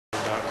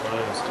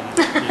clothes?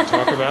 Do you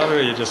talk about it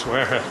or you just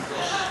wear it?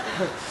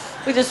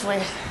 We just wear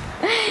it.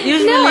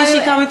 Usually she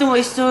comes into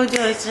my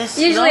studio. It's just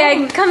usually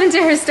I come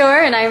into her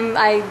store and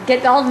I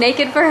get all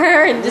naked for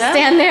her and just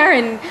stand there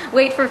and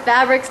wait for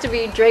fabrics to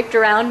be draped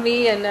around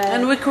me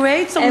and we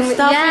create some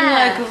stuff in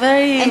like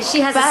very and she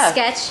has fast. a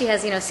sketch. She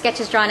has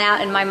sketches drawn out,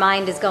 and my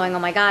mind is going, oh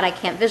my god, I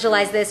can't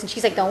visualize this. And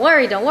she's like, don't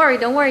worry,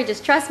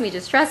 just trust me.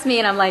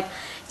 And I'm like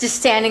just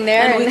standing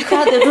there and we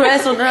cut the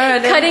dress on her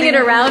and cutting it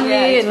around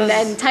me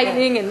and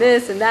tightening and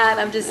this and that.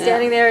 I'm just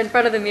standing there in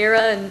front of the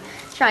mirror and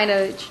trying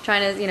to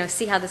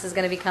see how this is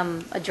going to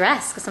become a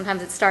dress, because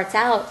sometimes it starts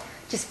out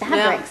just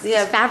fabrics,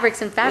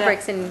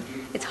 and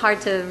it's hard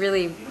to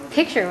really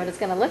picture what it's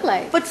going to look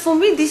like. But for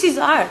me, this is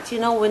art.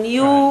 When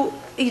you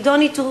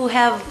don't need to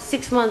have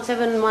 6 months,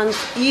 7 months,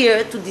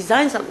 year to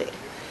design something.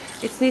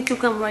 It needs to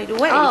come right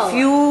away. If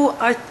you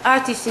are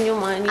artist in your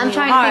mind, I'm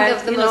trying to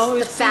think of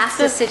the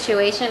fastest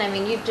situation. I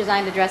mean, you've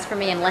designed a dress for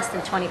me in less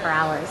than 24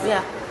 hours.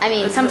 Yeah. I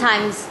mean,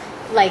 sometimes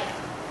like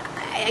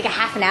a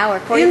half an hour,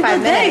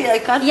 45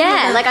 minutes.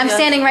 Like I'm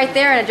standing right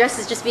there and a dress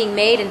is just being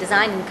made and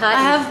designed and cut.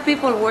 I have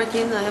people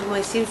working. I have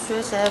my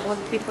seamstress. I have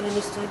other people in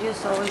the studio,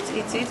 so it's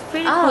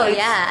pretty cool. Oh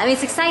yeah, I mean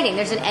it's exciting.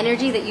 There's an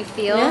energy that you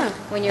feel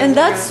when you're. And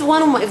that's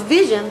one of my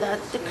vision,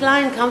 that the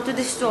client come to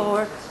the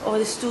store or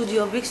the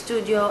studio, big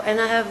studio,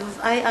 and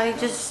I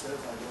just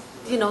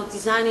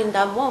design in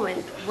that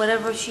moment,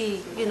 whatever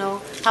she,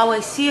 how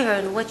I see her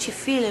and what she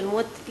feel and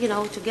what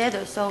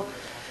together. So.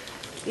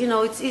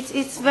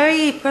 It's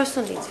very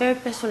personally. It's very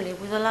personally,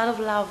 with a lot of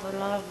love, a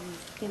lot of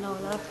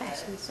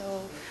passion.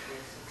 So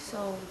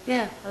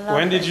yeah.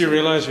 When did you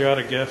realize you had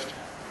a gift?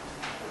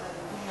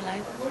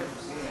 Like,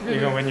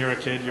 when you were a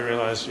kid, you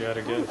realized you had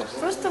a gift.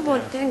 First of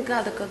all, thank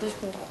God,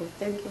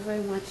 thank you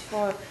very much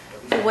for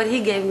what He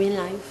gave me in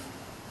life,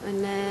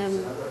 and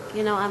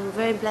I'm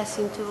very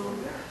blessing to,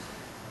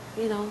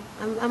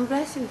 I'm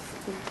blessing.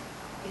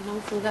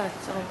 From God.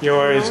 So, you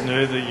always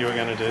knew that you were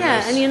going to do this.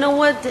 Yeah, and you know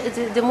what?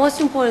 The most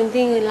important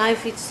thing in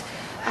life, it's,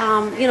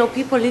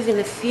 people live in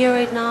the fear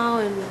right now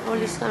and all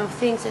these kind of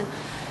things. And,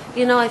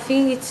 I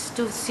think it's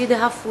to see the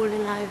half full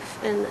in life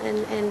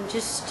and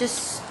just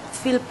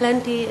feel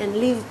plenty and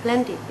live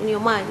plenty in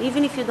your mind.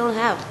 Even if you don't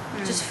have,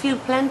 just feel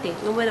plenty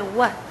no matter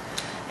what.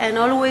 And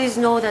always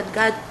know that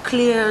God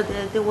cleared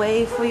the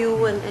way for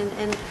you and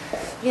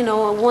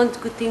want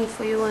good things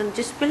for you, and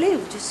just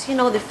believe. Just,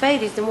 the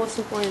faith is the most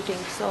important thing.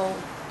 So,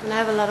 and I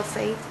have a lot of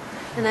faith,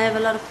 and I have a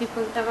lot of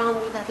people around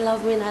me that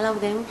love me, and I love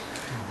them.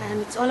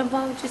 And it's all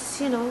about just,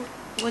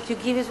 what you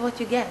give is what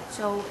you get.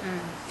 So,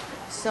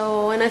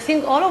 and I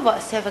think all of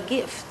us have a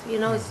gift.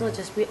 It's not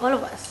just me. All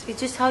of us.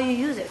 It's just how you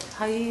use it.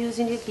 How you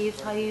using your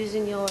gift. How you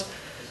using your,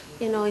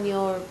 in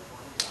your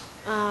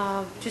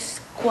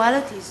just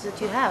qualities that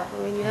you have.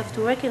 I mean, you have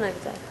to recognize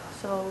that.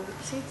 So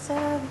it's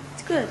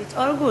good. It's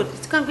all good.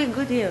 It's gonna be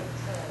good here.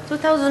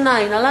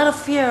 2009. A lot of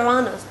fear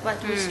around us,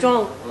 but we're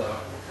strong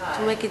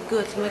to make it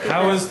good.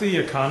 How is the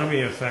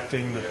economy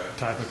affecting the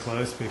type of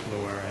clothes people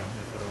are wearing?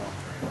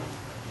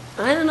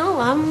 I don't know.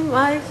 I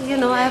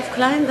have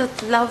clients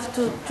that love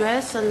to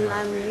dress, and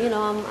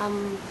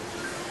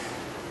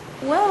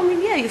well, I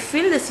mean, you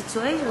feel the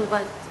situation,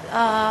 but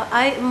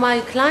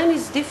my client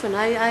is different.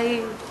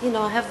 I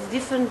have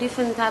different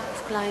type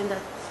of client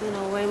that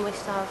wear my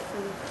stuff,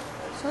 and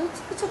so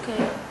it's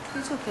okay.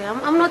 It's okay.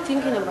 I'm not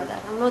thinking about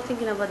that. I'm not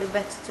thinking about the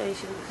bad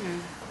situation.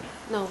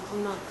 No,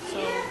 I'm not. So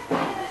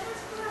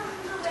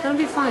it's gonna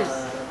be fine.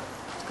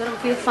 It's gonna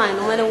be fine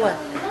no matter what.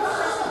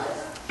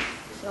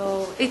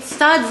 So it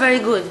started very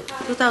good.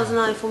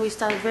 2009 for me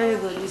started very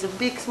good, with a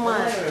big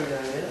smile,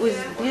 with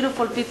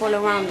beautiful people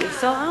around me.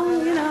 So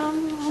I'm good.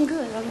 I'm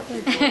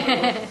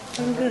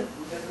good.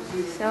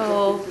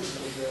 So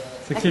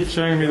keep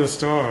showing me the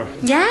store.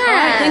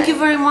 Yeah. Thank you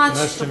very much.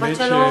 Nice to meet you.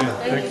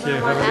 Thank you.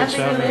 Have a good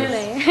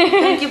Shabbos.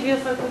 Thank you,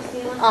 beautiful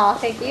Christina. Oh,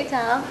 thank you,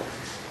 Tom.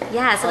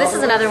 Yeah, so this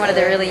is another one of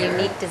the really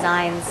unique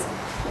designs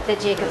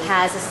that Jacob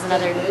has. This is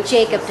another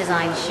Jacob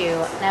design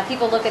shoe. Now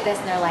people look at this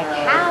and they're like,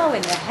 how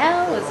in the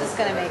hell is this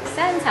going to make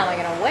sense? How am I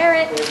going to wear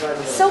it?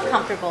 It's so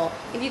comfortable.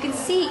 If you can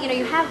see,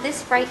 you have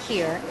this right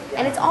here,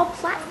 and it's all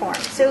platform.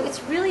 So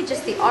it's really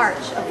just the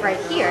arch of right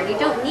here. You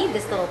don't need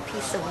this little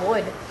piece of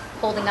wood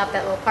holding up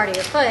that little part of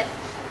your foot.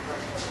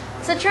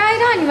 So try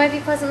it on. You might be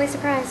pleasantly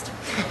surprised.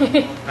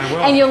 I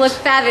will. And you'll look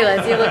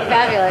fabulous. You'll look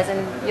fabulous,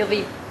 and you'll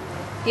be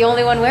the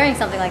only one wearing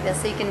something like this,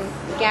 so you can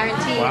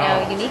guarantee,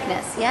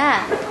 uniqueness.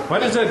 Yeah. What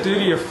does that do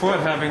to your foot,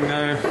 having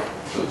no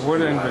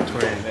wood in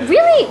between?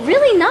 Really,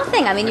 really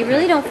nothing. I mean, you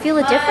really don't feel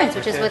a difference,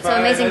 which is what's so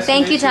amazing. Nice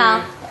Thank you, to meet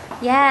Tal.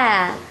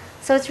 Yeah.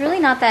 So it's really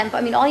not that.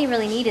 I mean, all you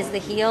really need is the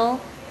heel,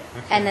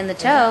 and then the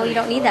toe. You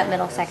don't need that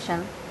middle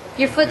section.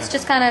 Your foot's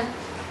just kind of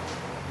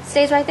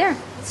stays right there.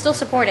 It's still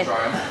supported.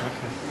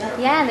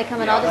 Yeah, and they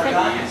come in all different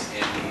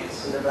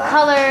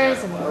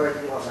colors and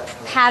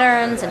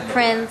patterns and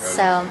prints.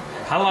 So.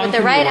 How long with the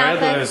can right you wear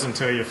outfit, those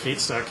until your feet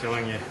start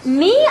killing you?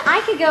 Me,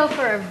 I could go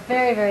for a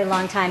very, very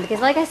long time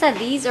because, like I said,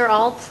 these are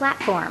all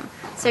platform.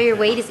 So your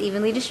weight is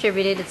evenly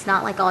distributed. It's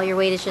not like all your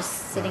weight is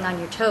just sitting on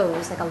your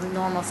toes, like a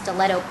normal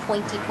stiletto,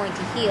 pointy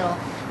heel.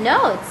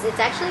 No, it's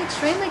actually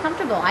extremely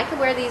comfortable. I could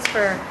wear these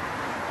for,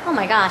 oh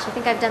my gosh, I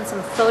think I've done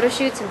some photo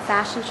shoots and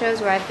fashion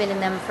shows where I've been in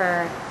them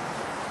for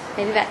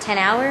maybe about 10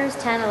 hours,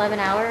 10, 11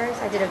 hours.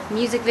 I did a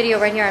music video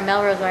right here on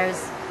Melrose where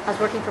I was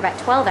working for about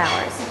 12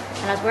 hours,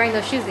 and I was wearing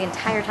those shoes the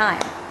entire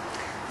time.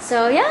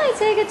 So yeah, I'd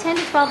say a good 10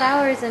 to 12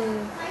 hours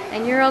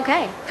and you're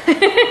okay.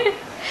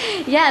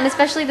 Yeah, and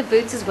especially the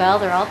boots as well.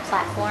 They're all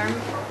platform.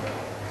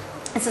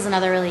 This is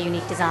another really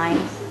unique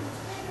design.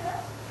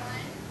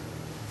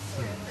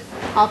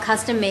 All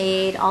custom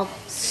made, all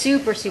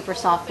super, super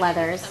soft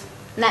leathers.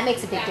 And that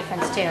makes a big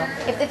difference too.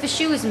 If a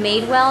shoe is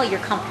made well, you're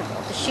comfortable.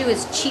 If the shoe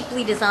is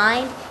cheaply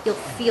designed, you'll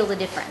feel the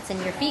difference.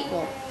 And your feet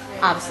will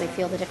obviously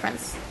feel the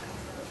difference.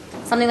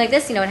 Something like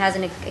this, you know, it has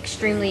an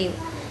extremely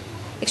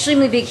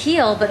big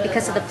heel, but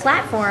because of the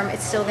platform,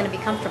 it's still going to be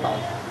comfortable.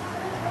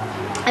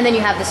 And then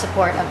you have the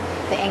support of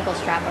the ankle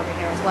strap over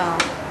here as well.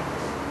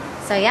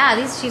 So yeah,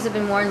 these shoes have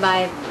been worn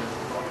by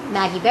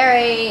Maggie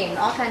Berry and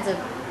all kinds of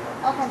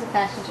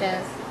fashion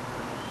shows.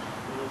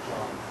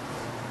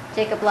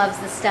 Jacob loves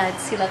the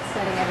studs. He loves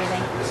studding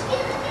everything.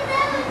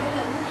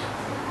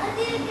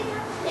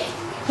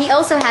 He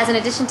also has, in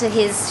addition to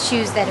his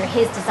shoes that are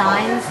his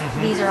designs,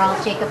 these are all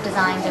Jacob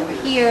designs over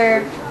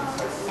here,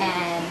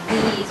 and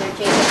these are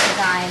Jacob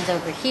designs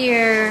over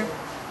here.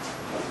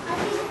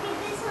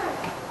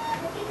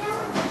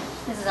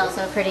 This is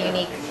also a pretty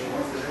unique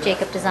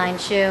Jacob design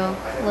shoe, a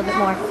little bit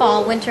more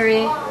fall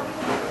wintry.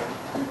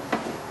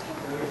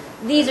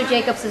 These are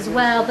Jacob's as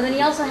well, but then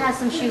he also has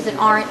some shoes that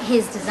aren't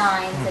his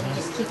designs that he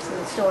just keeps in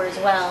the store as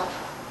well.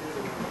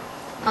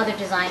 Other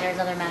designers,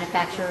 other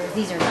manufacturers,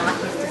 these are not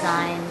his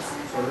designs.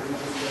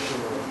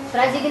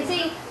 But as you can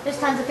see, there's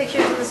tons of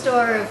pictures in the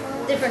store of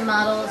different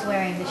models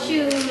wearing the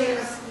shoes.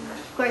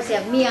 Of course, you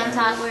have me on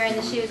top wearing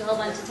the shoes a whole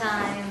bunch of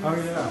times. Oh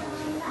yeah.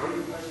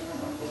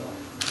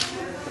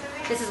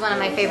 This is one of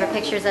my favorite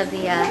pictures of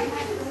the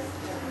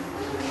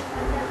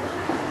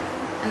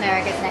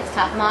America's Next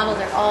Top Model.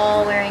 They're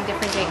all wearing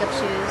different Jacob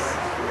shoes.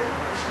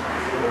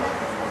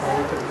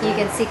 You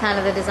can see kind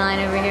of the design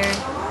over here.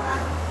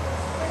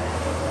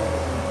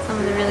 Some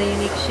of the really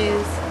unique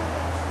shoes.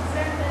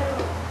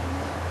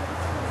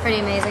 Pretty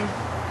amazing.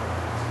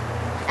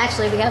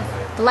 Actually, we have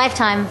the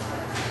Lifetime.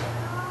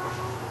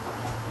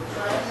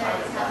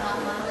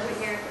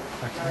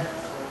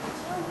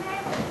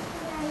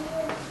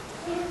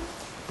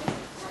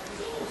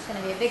 It's going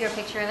to be a bigger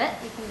picture of it.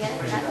 You can get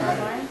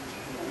that.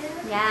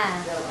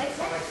 Yeah.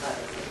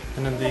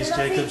 And then these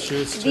Jacob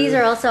shoes too. These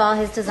are also all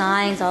his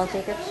designs, all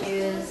Jacob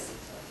shoes.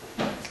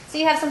 So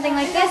you have something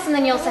like this, and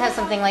then you also have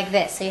something like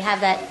this. So you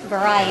have that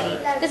variety.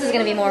 This is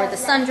going to be more with the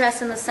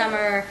sundress in the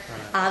summer.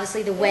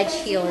 Obviously, the wedge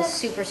heel is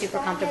super, super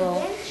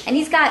comfortable. And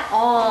he's got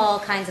all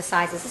kinds of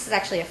sizes. This is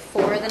actually a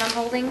 4 that I'm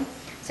holding.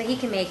 So he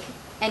can make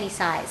any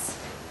size.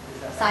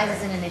 Size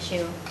isn't an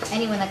issue.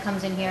 Anyone that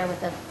comes in here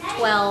with a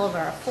 12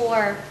 or a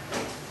 4,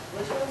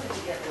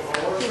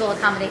 he will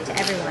accommodate to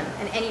everyone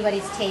and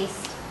anybody's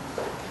taste.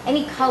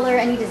 Any color,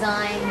 any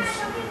designs.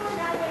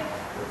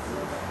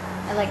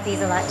 I like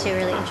these a lot too,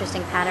 really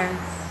interesting pattern.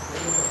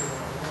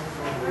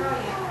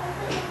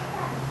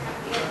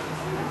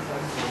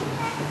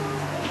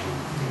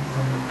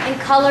 And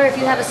color, if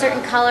you have a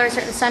certain color,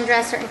 certain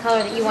sundress, certain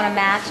color that you want to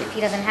match, if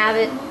he doesn't have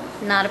it,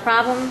 not a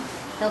problem.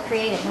 He'll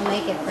create it, he'll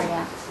make it for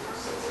you.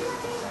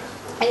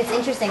 And it's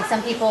interesting,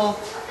 some people,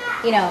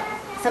 you know,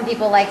 some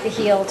people like the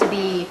heel to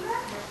be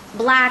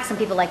black, some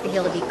people like the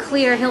heel to be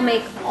clear. He'll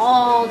make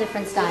all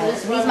different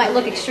styles. These might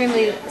look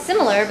extremely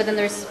similar, but then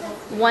there's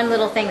one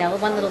little thing,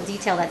 one little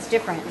detail that's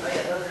different.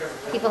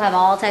 People have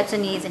all types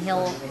of needs and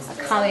he'll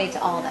accommodate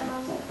to all of them.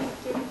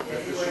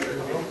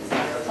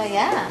 So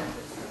yeah.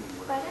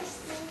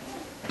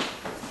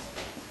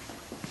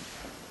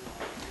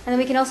 And then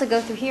we can also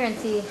go through here and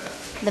see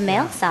the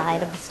male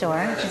side of the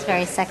store, which is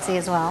very sexy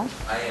as well.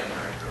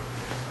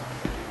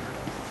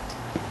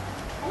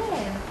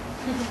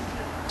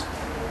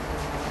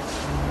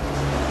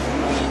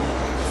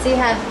 So you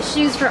have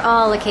shoes for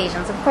all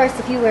occasions. Of course,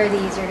 if you wear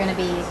these, you're going to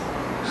be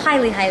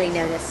highly, highly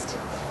noticed.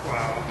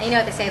 Wow. And you know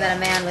what they say about a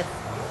man with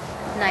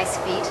nice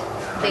feet,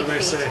 big What do they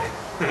feet. say?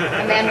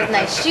 A man with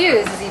nice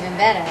shoes is even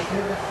better.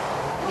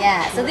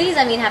 Yeah, so these,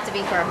 I mean, have to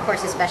be for, of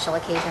course, a special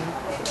occasion.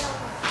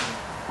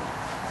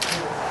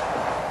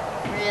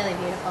 Really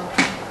beautiful.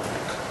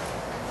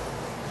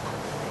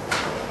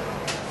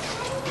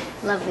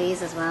 Love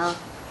these as well.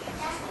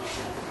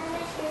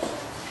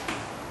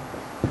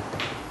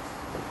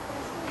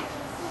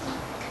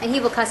 And he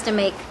will custom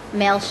make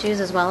male shoes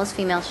as well as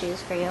female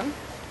shoes for you.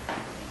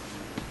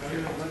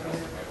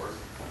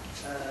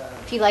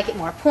 If you like it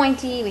more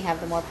pointy, we have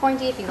the more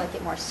pointy. If you like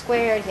it more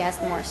squared, he has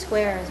the more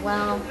square as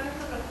well.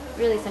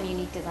 Really some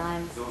unique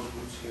designs.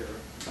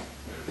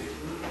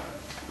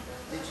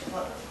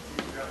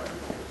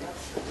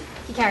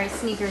 He carries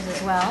sneakers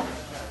as well.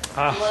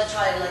 Ah. You want to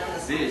try like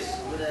this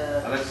with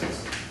a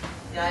Alexis?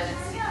 Yeah, I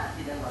didn't see.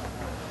 He didn't like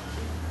that.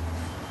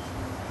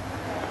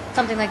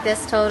 Something like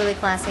this, totally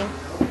classy.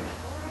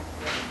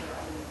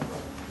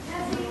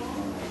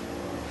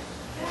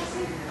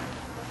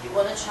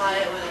 want to try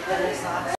it with a better sauce?